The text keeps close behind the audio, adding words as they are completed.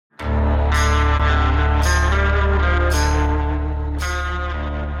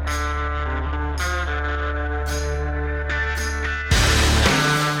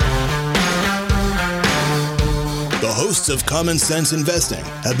hosts of Common Sense Investing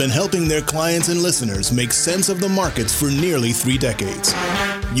have been helping their clients and listeners make sense of the markets for nearly 3 decades.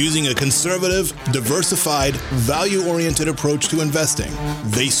 Using a conservative, diversified, value-oriented approach to investing,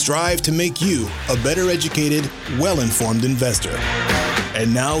 they strive to make you a better educated, well-informed investor.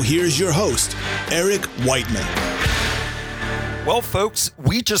 And now here's your host, Eric Whiteman. Well, folks,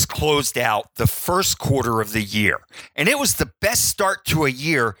 we just closed out the first quarter of the year, and it was the best start to a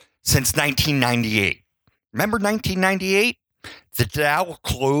year since 1998. Remember 1998? The Dow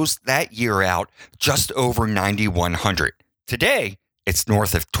closed that year out just over 9,100. Today, it's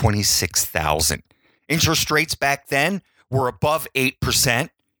north of 26,000. Interest rates back then were above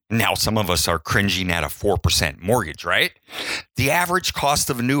 8%. Now some of us are cringing at a 4% mortgage, right? The average cost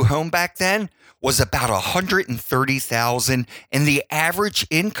of a new home back then was about $130,000, and the average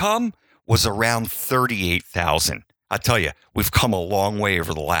income was around $38,000. I tell you, we've come a long way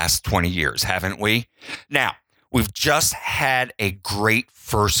over the last 20 years, haven't we? Now, we've just had a great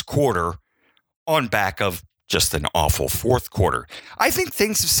first quarter on back of just an awful fourth quarter. I think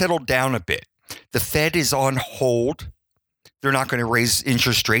things have settled down a bit. The Fed is on hold. They're not going to raise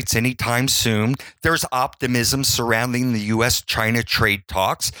interest rates anytime soon. There's optimism surrounding the U.S.-China trade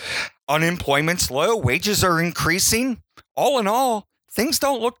talks. Unemployment's low. Wages are increasing. All in all, things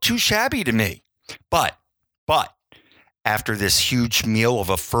don't look too shabby to me. But after this huge meal of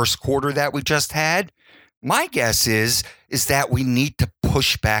a first quarter that we just had, my guess is that we need to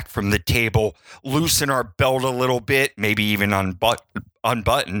push back from the table, loosen our belt a little bit, maybe even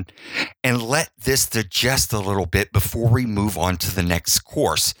unbutton, and let this digest a little bit before we move on to the next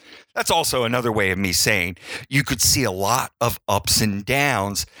course. That's also another way of me saying you could see a lot of ups and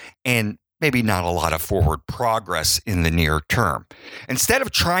downs and maybe not a lot of forward progress in the near term. Instead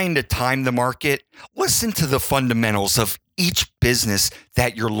of trying to time the market, listen to the fundamentals of each business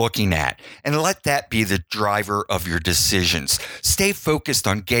that you're looking at and let that be the driver of your decisions. Stay focused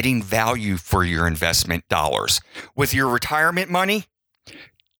on getting value for your investment dollars. With your retirement money,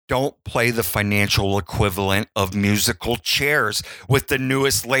 don't play the financial equivalent of musical chairs with the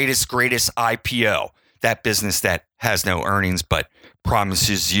newest, latest, greatest IPO. That business that has no earnings but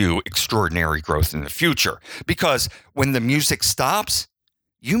promises you extraordinary growth in the future. Because when the music stops,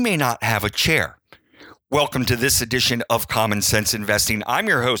 you may not have a chair. Welcome to this edition of Common Sense Investing. I'm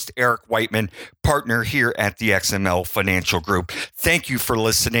your host, Eric Whiteman, partner here at the XML Financial Group. Thank you for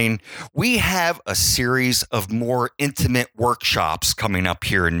listening. We have a series of more intimate workshops coming up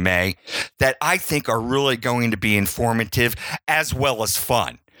here in May that I think are really going to be informative as well as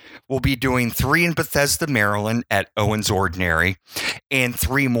fun. We'll be doing 3 in Bethesda, Maryland at Owens Ordinary and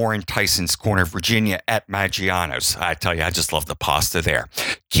 3 more in Tysons Corner, Virginia at Maggiano's. I tell you, I just love the pasta there.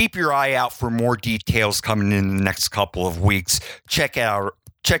 Keep your eye out for more details coming in the next couple of weeks. Check out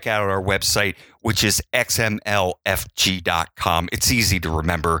our website, which is xmlfg.com. It's easy to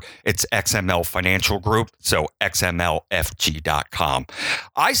remember. It's XML Financial Group, so xmlfg.com.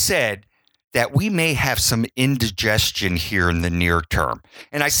 I said that we may have some indigestion here in the near term.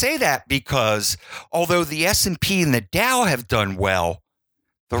 And I say that because although the S&P and the Dow have done well,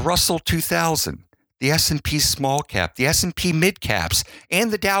 the Russell 2000, the S&P small cap, the S&P mid caps, and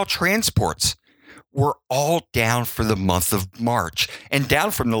the Dow transports were all down for the month of March and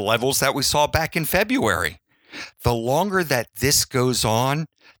down from the levels that we saw back in February. The longer that this goes on,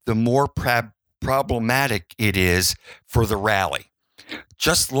 the more problematic it is for the rally.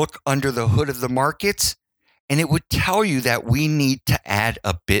 Just look under the hood of the markets, and it would tell you that we need to add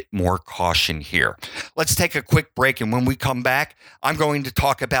a bit more caution here. Let's take a quick break, and when we come back, I'm going to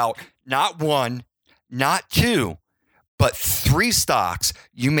talk about not 1, not 2, but 3 stocks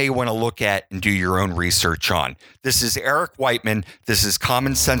you may want to look at and do your own research on. This is Eric Whiteman, this is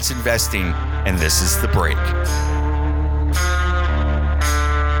Common Sense Investing, and this is The Break.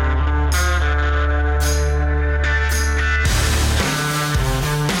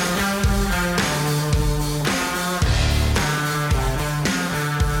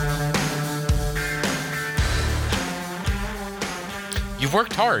 You've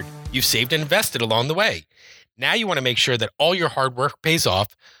worked hard, you've saved and invested along the way. Now you want to make sure that all your hard work pays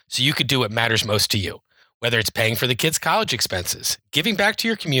off so you could do what matters most to you, whether it's paying for the kids' college expenses, giving back to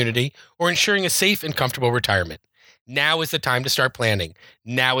your community, or ensuring a safe and comfortable retirement. Now is the time to start planning.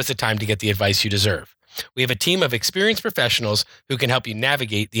 Now is the time to get the advice you deserve. We have a team of experienced professionals who can help you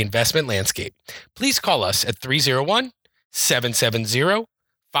navigate the investment landscape. Please call us at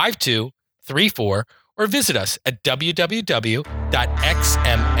 301-770-5234 or visit us at www.xmlfg.com.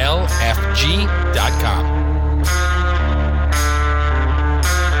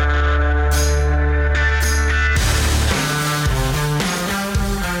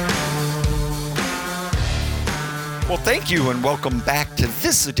 Well, thank you and welcome back to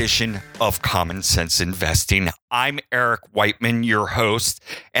this edition of Common Sense Investing. I'm Eric Whiteman, your host,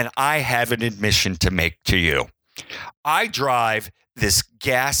 and I have an admission to make to you. I drive this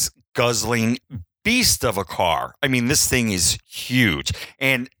gas-guzzling beast of a car. I mean, this thing is huge.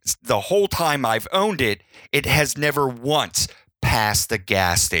 And the whole time I've owned it, it has never once passed a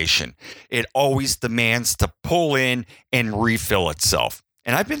gas station. It always demands to pull in and refill itself.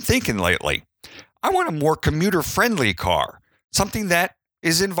 And I've been thinking lately, I want a more commuter-friendly car, something that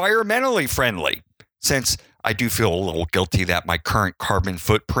is environmentally friendly, since I do feel a little guilty that my current carbon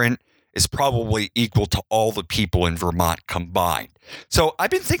footprint is probably equal to all the people in Vermont combined. So I've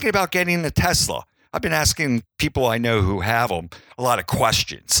been thinking about getting a Tesla. I've been asking people I know who have them a lot of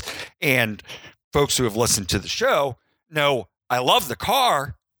questions. And folks who have listened to the show know I love the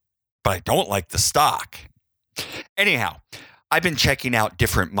car, but I don't like the stock. Anyhow, I've been checking out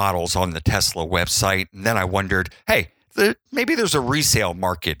different models on the Tesla website, and then I wondered, hey, maybe there's a resale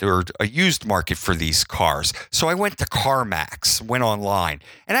market or a used market for these cars. So I went to CarMax, went online,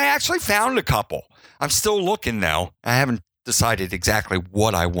 and I actually found a couple. I'm still looking, though. I haven't decided exactly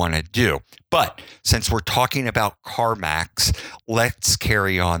what I want to do. But since we're talking about CarMax, let's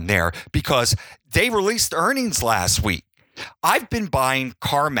carry on there because they released earnings last week. I've been buying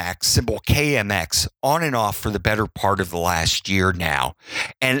CarMax, symbol KMX, on and off for the better part of the last year now.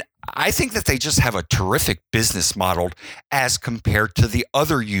 And I think that they just have a terrific business model as compared to the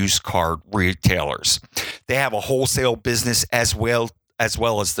other used car retailers. They have a wholesale business as well as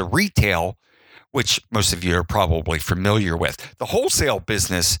the retail, which most of you are probably familiar with. The wholesale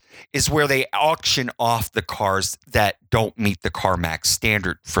business is where they auction off the cars that don't meet the CarMax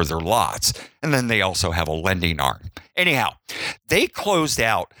standard for their lots. And then they also have a lending arm. Anyhow, they closed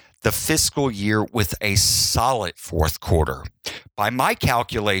out the fiscal year with a solid fourth quarter. By my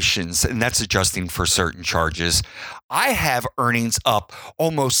calculations, and that's adjusting for certain charges, I have earnings up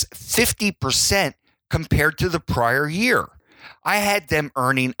almost 50% compared to the prior year. I had them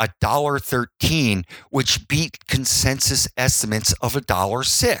earning $1.13, which beat consensus estimates of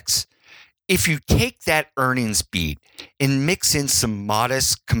 $1.06. If you take that earnings beat and mix in some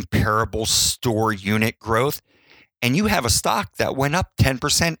modest comparable store unit growth, and you have a stock that went up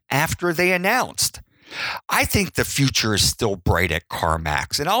 10% after they announced. I think the future is still bright at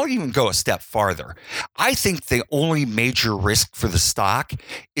CarMax, and I'll even go a step farther. I think the only major risk for the stock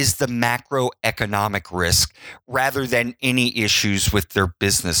is the macroeconomic risk rather than any issues with their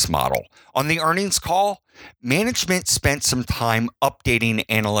business model. On the earnings call, management spent some time updating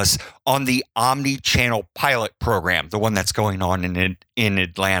analysts on the omni-channel pilot program, the one that's going on in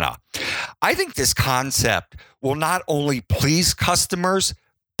Atlanta. I think this concept will not only please customers,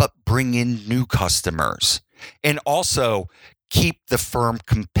 but bring in new customers and also keep the firm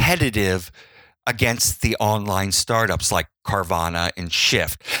competitive against the online startups like Carvana and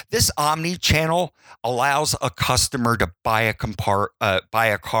Shift. This omni-channel allows a customer to buy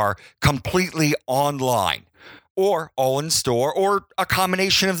a car completely online or all in store or a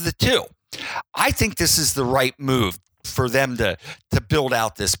combination of the two. I think this is the right move for them to build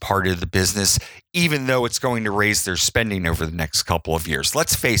out this part of the business, even though it's going to raise their spending over the next couple of years.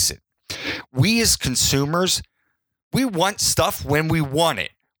 Let's face it, we as consumers, we want stuff when we want it.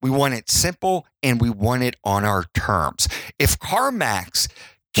 We want it simple and we want it on our terms. If CarMax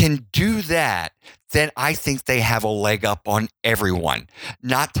can do that, then I think they have a leg up on everyone,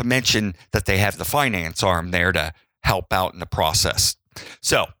 not to mention that they have the finance arm there to help out in the process.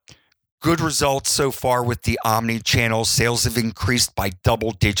 So, good results so far with the omni-channel. Sales have increased by double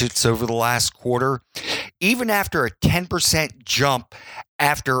digits over the last quarter. Even after a 10% jump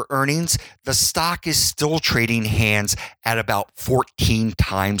after earnings, the stock is still trading hands at about 14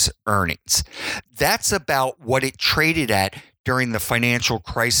 times earnings. That's about what it traded at during the financial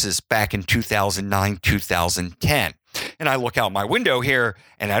crisis back in 2009, 2010. And I look out my window here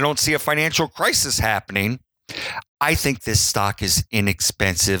and I don't see a financial crisis happening. I think this stock is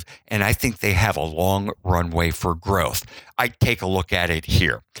inexpensive, and I think they have a long runway for growth. I take a look at it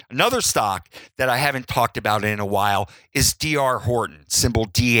here. Another stock that I haven't talked about in a while is D.R. Horton, symbol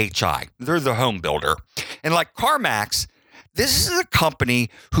DHI. They're the home builder. And like CarMax, this is a company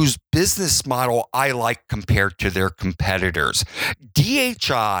whose business model I like compared to their competitors.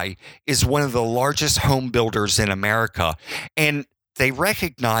 DHI is one of the largest home builders in America, and they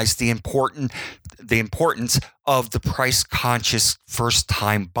recognize the importance of the price-conscious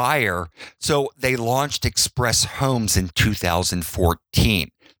first-time buyer, so they launched Express Homes in 2014.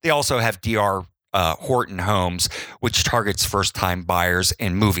 They also have D.R. Horton Homes, which targets first-time buyers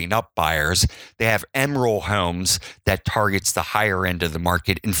and moving up buyers. They have Emerald Homes that targets the higher end of the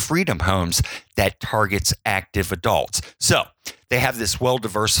market, and Freedom Homes that targets active adults. So they have this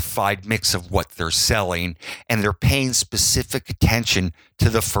well-diversified mix of what they're selling, and they're paying specific attention to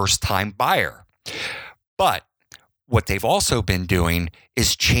the first-time buyer. But what they've also been doing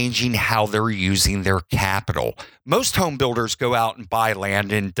is changing how they're using their capital. Most home builders go out and buy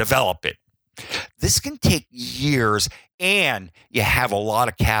land and develop it. This can take years, and you have a lot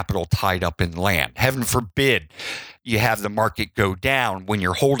of capital tied up in land. Heaven forbid you have the market go down when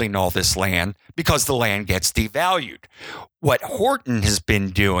you're holding all this land because the land gets devalued. What Horton has been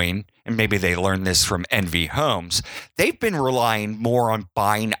doing, and maybe they learned this from Envy Homes, they've been relying more on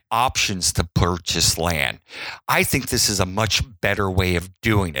buying options to purchase land. I think this is a much better way of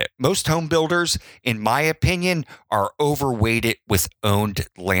doing it. Most home builders, in my opinion, are overweighted with owned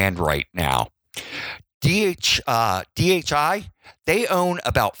land right now. DHI, they own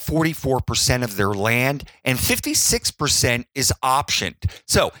about 44% of their land, and 56% is optioned.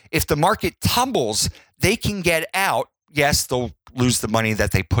 So if the market tumbles, they can get out. Yes, they'll lose the money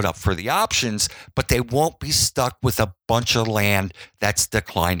that they put up for the options, but they won't be stuck with a bunch of land that's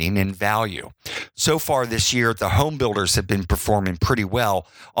declining in value. So far this year, the home builders have been performing pretty well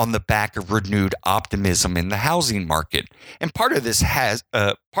on the back of renewed optimism in the housing market. And part of this has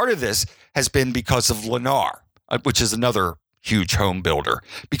been because of Lennar, which is another huge home builder,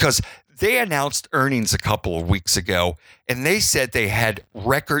 because they announced earnings a couple of weeks ago, and they said they had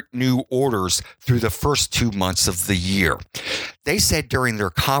record new orders through the first 2 months of the year. They said during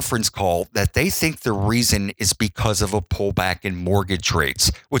their conference call that they think the reason is because of a pullback in mortgage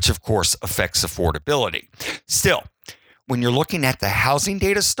rates, which of course affects affordability. Still, when you're looking at the housing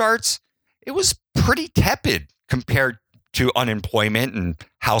data starts, it was pretty tepid compared to unemployment and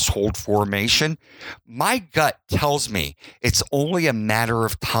household formation. My gut tells me it's only a matter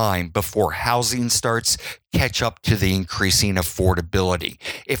of time before housing starts catch up to the increasing affordability.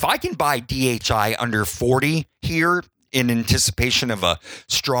 If I can buy DHI under 40 here in anticipation of a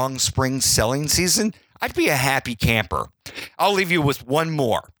strong spring selling season, I'd be a happy camper. I'll leave you with one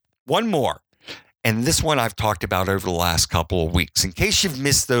more. And this one I've talked about over the last couple of weeks. In case you've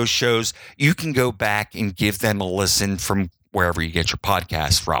missed those shows, you can go back and give them a listen from wherever you get your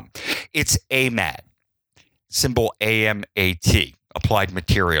podcast from. It's AMAT, symbol AMAT, Applied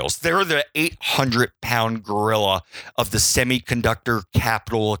Materials. They're the 800-pound gorilla of the semiconductor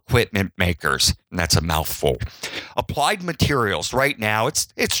capital equipment makers. And that's a mouthful. Applied Materials, right now, it's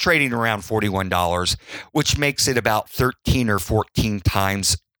trading around $41, which makes it about 13 or 14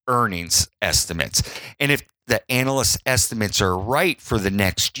 times earnings estimates. And if the analyst estimates are right for the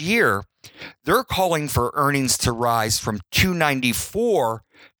next year, they're calling for earnings to rise from $2.94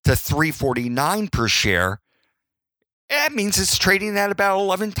 to $3.49 per share. That means it's trading at about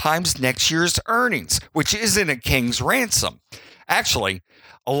 11 times next year's earnings, which isn't a king's ransom. Actually,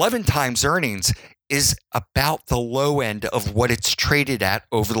 11 times earnings is about the low end of what it's traded at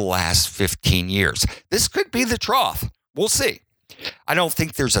over the last 15 years. This could be the trough. We'll see. I don't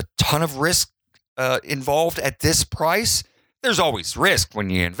think there's a ton of risk involved at this price. There's always risk when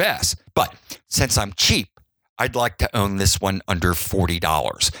you invest. But since I'm cheap, I'd like to own this one under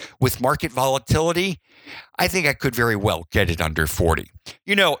 $40. With market volatility, I think I could very well get it under 40.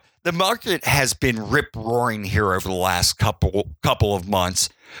 You know, the market has been rip-roaring here over the last couple of months,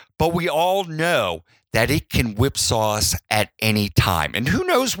 but we all know that it can whipsaw us at any time. And who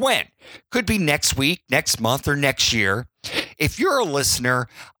knows when? Could be next week, next month, or next year. If you're a listener,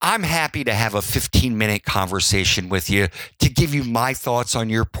 I'm happy to have a 15-minute conversation with you to give you my thoughts on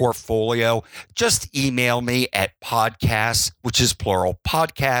your portfolio. Just email me at podcast, which is plural,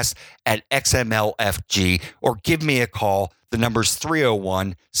 podcast at XMLFG, or give me a call. The number's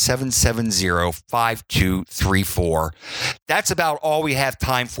 301-770-5234. That's about all we have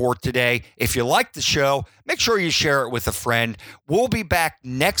time for today. If you like the show, make sure you share it with a friend. We'll be back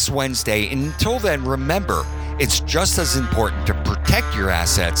next Wednesday. Until then, remember, it's just as important to protect your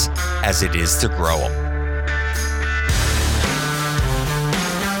assets as it is to grow them.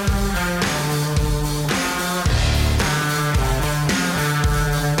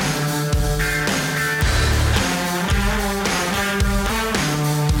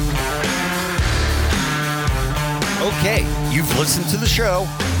 Okay, you've listened to the show.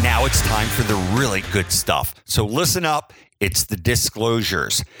 Now it's time for the really good stuff. So listen up. It's the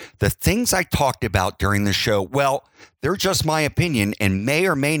disclosures. The things I talked about during the show, well, They're just my opinion and may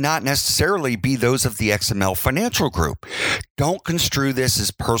or may not necessarily be those of the XML Financial Group. Don't construe this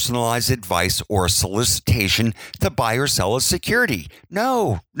as personalized advice or a solicitation to buy or sell a security.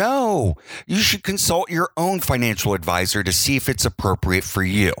 No. You should consult your own financial advisor to see if it's appropriate for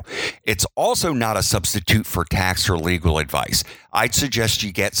you. It's also not a substitute for tax or legal advice. I'd suggest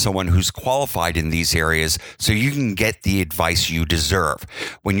you get someone who's qualified in these areas so you can get the advice you deserve.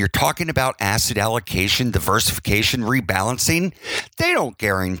 When you're talking about asset allocation, diversification, rebalancing, they don't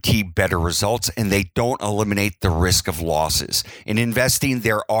guarantee better results and they don't eliminate the risk of losses. In investing,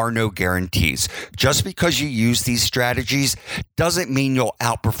 there are no guarantees. Just because you use these strategies doesn't mean you'll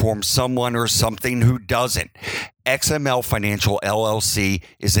outperform someone or something who doesn't. XML Financial LLC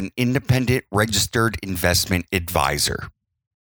is an independent registered investment advisor.